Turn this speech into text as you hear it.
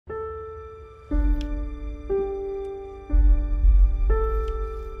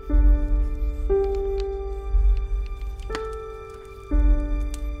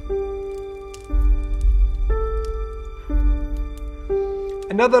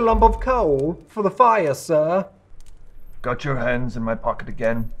Another lump of coal for the fire, sir. Got your hands in my pocket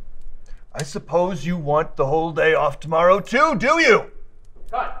again. I suppose you want the whole day off tomorrow too, do you?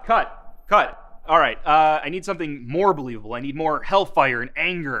 Cut. All right, I need something more believable. I need more hellfire and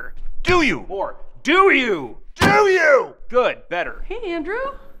anger. Do you? More. Do you? Do you? Good, better. Hey, Andrew.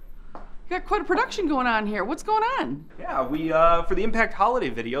 You got quite a production going on here. What's going on? Yeah, we, for the Impact holiday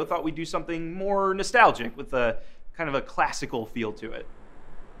video, thought we'd do something more nostalgic with a kind of a classical feel to it.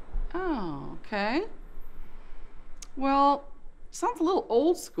 Oh, okay. Well, sounds a little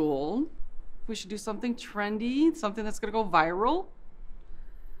old school. We should do something trendy, something that's gonna go viral.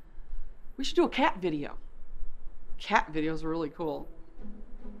 We should do a cat video. Cat videos are really cool.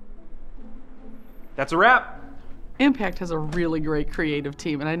 That's a wrap. Impact has a really great creative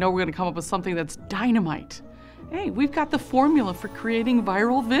team, and I know we're gonna come up with something that's dynamite. Hey, we've got the formula for creating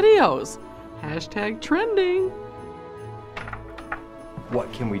viral videos. Hashtag trending.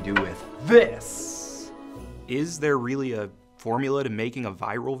 What can we do with this? Is there really a formula to making a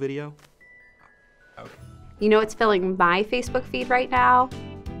viral video? Okay. You know what's filling my Facebook feed right now?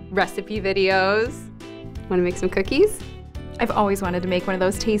 Recipe videos. Wanna make some cookies? I've always wanted to make one of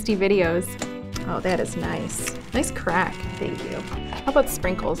those tasty videos. Oh, that is nice. Nice crack. Thank you. How about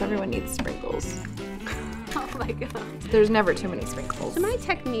sprinkles? Everyone needs sprinkles. Oh my god. There's never too many sprinkles. So my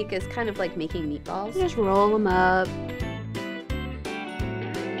technique is kind of like making meatballs. You just roll them up.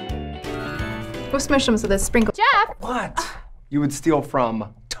 We'll smush them so the sprinkle. Jeff! What? You would steal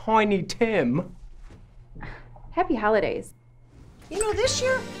from Tiny Tim. Happy holidays. You know, this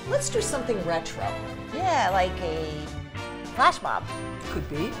year, let's do something retro. Yeah, like a flash mob. Could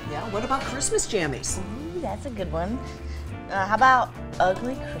be, yeah. What about Christmas jammies? Ooh, that's a good one. How about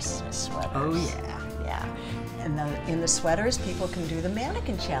ugly Christmas sweaters? Oh, yeah. Yeah. And in the sweaters, people can do the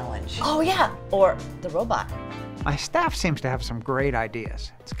mannequin challenge. Oh, yeah. Or the robot. My staff seems to have some great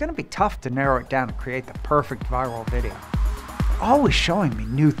ideas. It's gonna be tough to narrow it down and create the perfect viral video. They're always showing me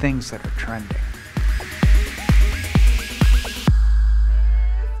new things that are trending.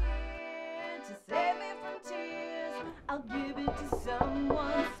 I'll give it to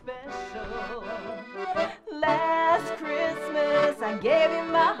someone special. Last Christmas I gave you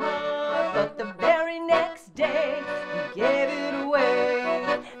my heart, but the very next day you gave it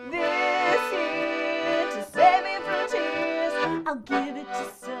away. This year, to save me from tears, I'll give it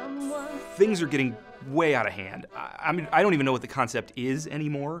to someone. Things are getting way out of hand. I mean, I don't even know what the concept is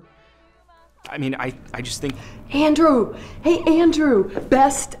anymore. I mean, I just think... Andrew! Hey, Andrew!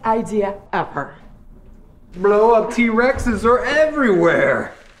 Best idea ever. Blow up T-Rexes are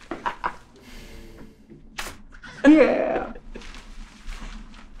everywhere. Yeah.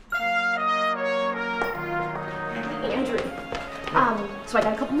 Hey, Andrew. So I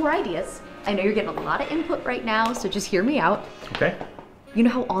got a couple more ideas. I know you're getting a lot of input right now, so just hear me out. Okay. You know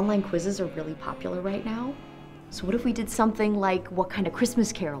how online quizzes are really popular right now? So what if we did something like, what kind of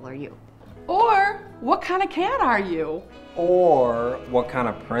Christmas carol are you? Or, what kind of cat are you? Or, what kind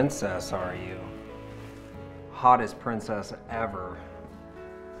of princess are you? Hottest princess ever.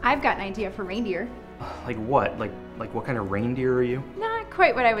 I've got an idea for reindeer. Like what? Like what kind of reindeer are you? Not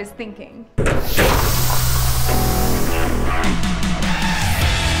quite what I was thinking. No.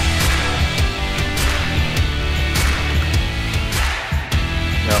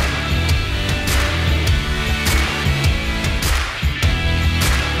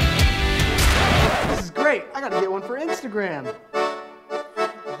 This is great. I gotta get one for Instagram.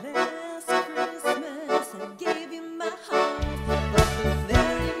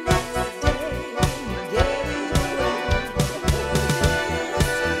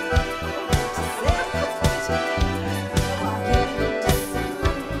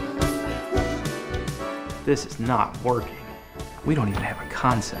 This is not working. We don't even have a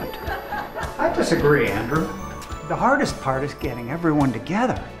concept. I disagree, Andrew. The hardest part is getting everyone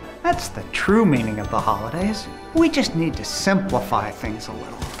together. That's the true meaning of the holidays. We just need to simplify things a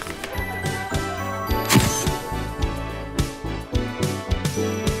little.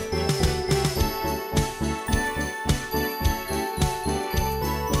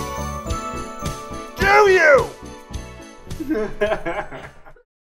 Do you?